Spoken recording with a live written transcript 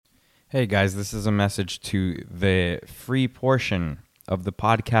Hey guys, this is a message to the free portion of the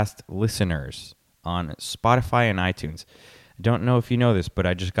podcast listeners on Spotify and iTunes. I don't know if you know this, but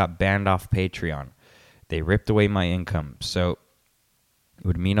I just got banned off Patreon. They ripped away my income. So it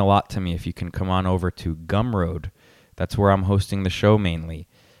would mean a lot to me if you can come on over to Gumroad. That's where I'm hosting the show mainly.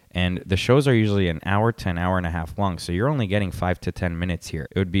 And the shows are usually an hour to an hour and a half long, so you're only getting 5 to 10 minutes here.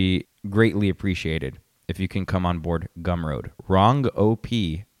 It would be greatly appreciated if you can come on board Gumroad.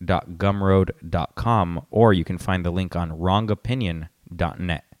 wrongop.gumroad.com, or you can find the link on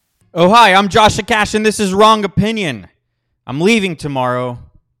wrongopinion.net. Oh, hi, I'm Josh Akash, and this is Wrong Opinion. I'm leaving tomorrow.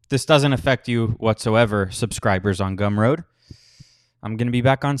 This doesn't affect you whatsoever, subscribers on Gumroad. I'm going to be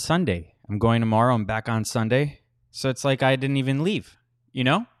back on Sunday. I'm going tomorrow. I'm back on Sunday. So it's like I didn't even leave, you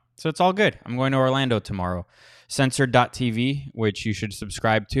know? So it's all good. I'm going to Orlando tomorrow. Censored.tv, which you should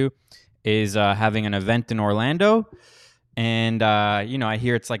subscribe to, is having an event in Orlando. And, I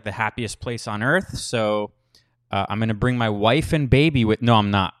hear it's like the happiest place on earth. So I'm going to bring my wife and baby with... No,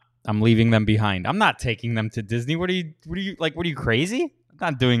 I'm not. I'm leaving them behind. I'm not taking them to Disney. What are you crazy? I'm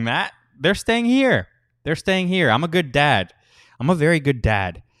not doing that. They're staying here. I'm a good dad. I'm a very good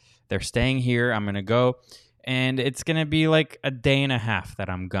dad. They're staying here. I'm going to go. And it's going to be like a day and a half that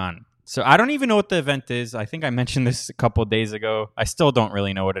I'm gone. So I don't even know what the event is. I think I mentioned this a couple of days ago. I still don't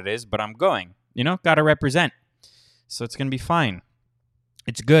really know what it is, but I'm going. Got to represent. So it's going to be fine.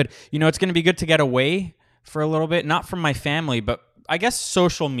 It's good. It's going to be good to get away for a little bit. Not from my family, but I guess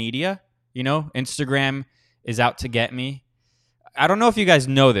social media. Instagram is out to get me. I don't know if you guys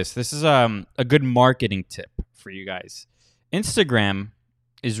know this. This is a good marketing tip for you guys. Instagram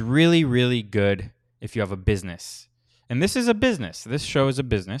is really, really good if you have a business. And this is a business. This show is a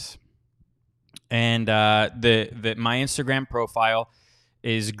business. And my Instagram profile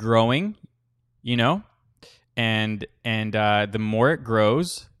is growing, and the more it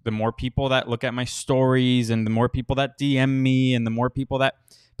grows, the more people that look at my stories and the more people that DM me and the more people that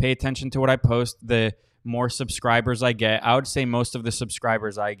pay attention to what I post, the more subscribers I get. I would say most of the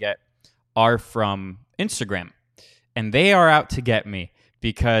subscribers I get are from Instagram, and they are out to get me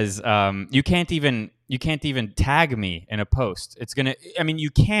because you can't even tag me in a post.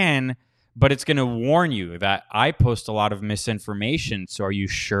 You can, but it's going to warn you that I post a lot of misinformation. So are you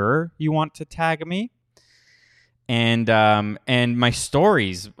sure you want to tag me? And my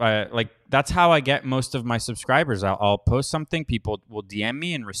stories, that's how I get most of my subscribers. I'll post something, people will DM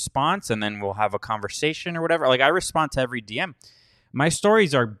me in response, and then we'll have a conversation or whatever. I respond to every DM. My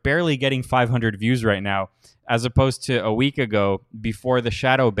stories are barely getting 500 views right now, as opposed to a week ago before the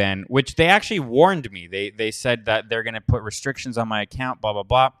shadow ban, which they actually warned me. They said that they're going to put restrictions on my account, blah, blah,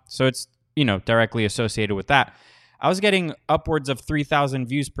 blah. So it's, directly associated with that. I was getting upwards of 3,000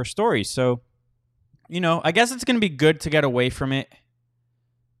 views per story. So, I guess it's going to be good to get away from it.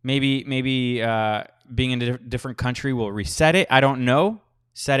 Maybe being in a different country will reset it. I don't know.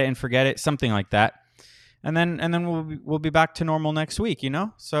 Set it and forget it. Something like that. And then we'll be back to normal next week,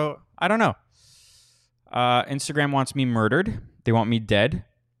 So I don't know. Instagram wants me murdered. They want me dead.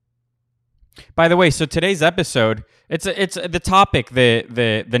 By the way, so today's episode, it's the topic.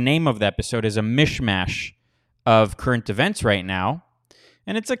 The name of the episode is a mishmash of current events right now,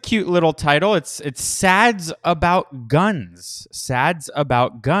 and it's a cute little title. It's Sads About Guns. Sads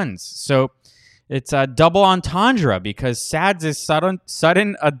About Guns. So it's a double entendre because SADS is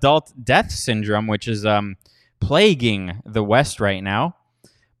sudden adult death syndrome, which is plaguing the West right now.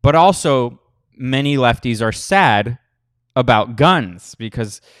 But also, many lefties are sad about guns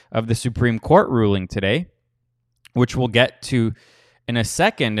because of the Supreme Court ruling today, which we'll get to in a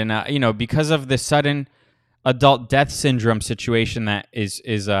second. And, because of the sudden adult death syndrome situation that is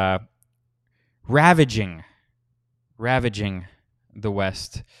ravaging the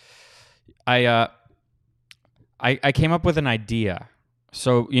West, I came up with an idea.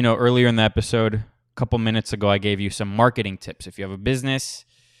 So, earlier in the episode, a couple minutes ago, I gave you some marketing tips. If you have a business,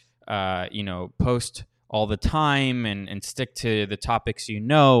 post all the time and stick to the topics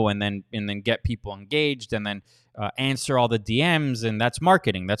and then get people engaged and then answer all the DMs, and that's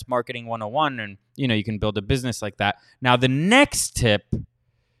marketing. That's marketing 101, and you can build a business like that. Now, the next tip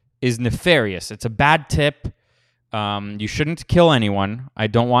is nefarious. It's a bad tip. You shouldn't kill anyone. I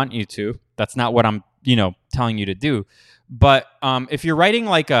don't want you to. That's not what I'm telling you to do. But if you're writing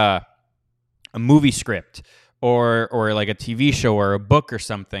like a movie script or like a TV show or a book or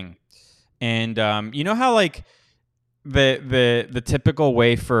something, and how like the typical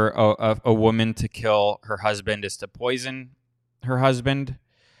way for a woman to kill her husband is to poison her husband.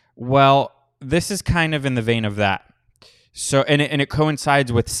 Well, this is kind of in the vein of that. So and it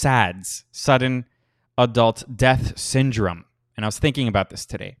coincides with SADS, sudden adult death syndrome. And I was thinking about this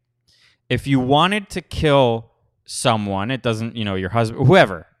today. if you wanted to kill someone, it doesn't, your husband,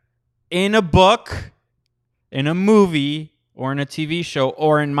 whoever, in a book, in a movie, or in a TV show,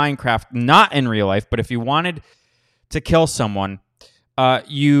 or in Minecraft, not in real life, but if you wanted to kill someone,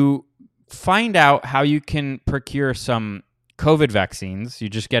 you find out how you can procure some COVID vaccines. You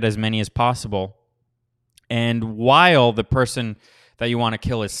just get as many as possible. And while the person that you want to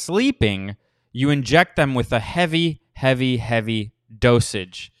kill is sleeping, you inject them with a heavy, heavy, heavy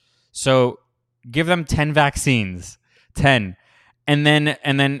dosage. So give them 10 vaccines, 10. And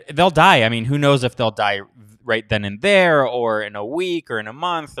then they'll die. I mean, who knows if they'll die right then and there or in a week or in a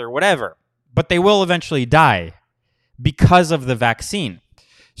month or whatever. But they will eventually die because of the vaccine.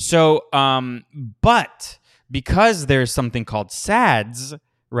 So, but because there's something called SADS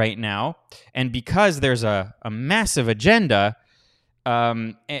right now, and because there's a massive agenda,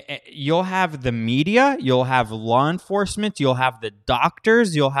 you'll have the media, you'll have law enforcement, you'll have the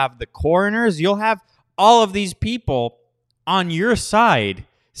doctors, you'll have the coroners, you'll have all of these people on your side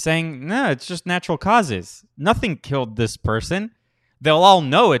saying, no, it's just natural causes. Nothing killed this person. They'll all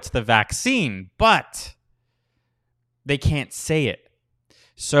know it's the vaccine, but they can't say it.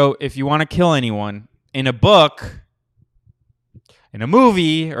 So if you want to kill anyone in a book, in a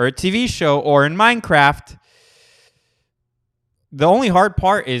movie, or a TV show, or in Minecraft, the only hard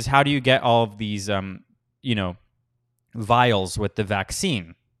part is how do you get all of these, vials with the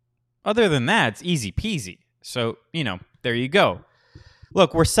vaccine? Other than that, it's easy peasy. So, there you go.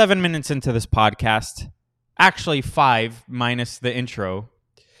 Look, we're 7 minutes into this podcast. Actually, 5 minus the intro.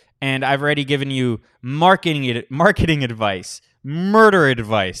 And I've already given you marketing advice, murder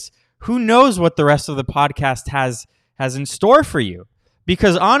advice. Who knows what the rest of the podcast has in store for you?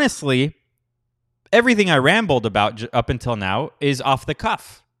 Because honestly, everything I rambled about up until now is off the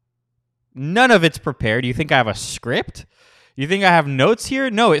cuff. None of it's prepared. You think I have a script? You think I have notes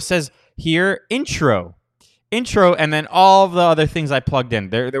here? No, it says here, intro, and then all the other things I plugged in.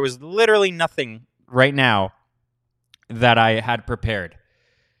 There was literally nothing right now that I had prepared.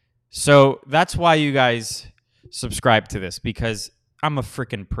 So that's why you guys subscribe to this, because I'm a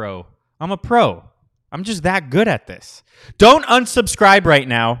freaking pro. I'm a pro. I'm just that good at this. Don't unsubscribe right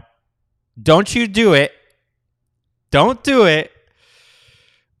now. Don't you do it. Don't do it.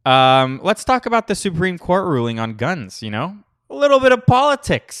 Let's talk about the Supreme Court ruling on guns, A little bit of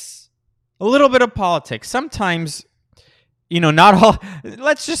politics. Sometimes, not all,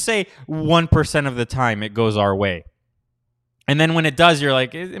 let's just say 1% of the time it goes our way. And then when it does, you're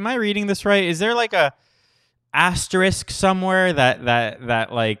like, am I reading this right? Is there like a asterisk somewhere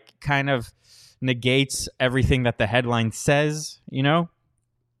that like kind of negates everything that the headline says,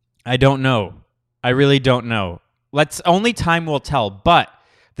 I don't know. I really don't know. Only time will tell, but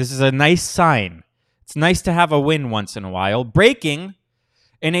this is a nice sign. It's nice to have a win once in a while. Breaking,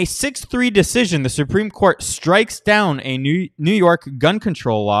 in a 6-3 decision, the Supreme Court strikes down a New York gun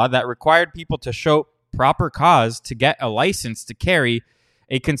control law that required people to show proper cause to get a license to carry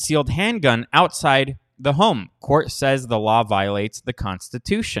a concealed handgun outside the home. Court says the law violates the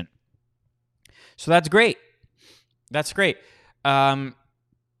Constitution. So that's great. That's great.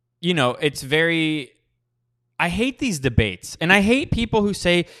 It's very... I hate these debates, and I hate people who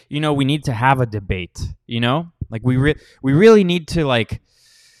say, we need to have a debate, Like, we really need to, like,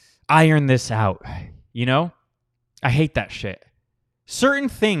 iron this out, I hate that shit. Certain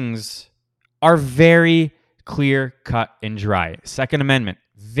things are very clear, cut, and dry. Second Amendment,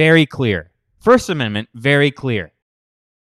 very clear. First Amendment, very clear.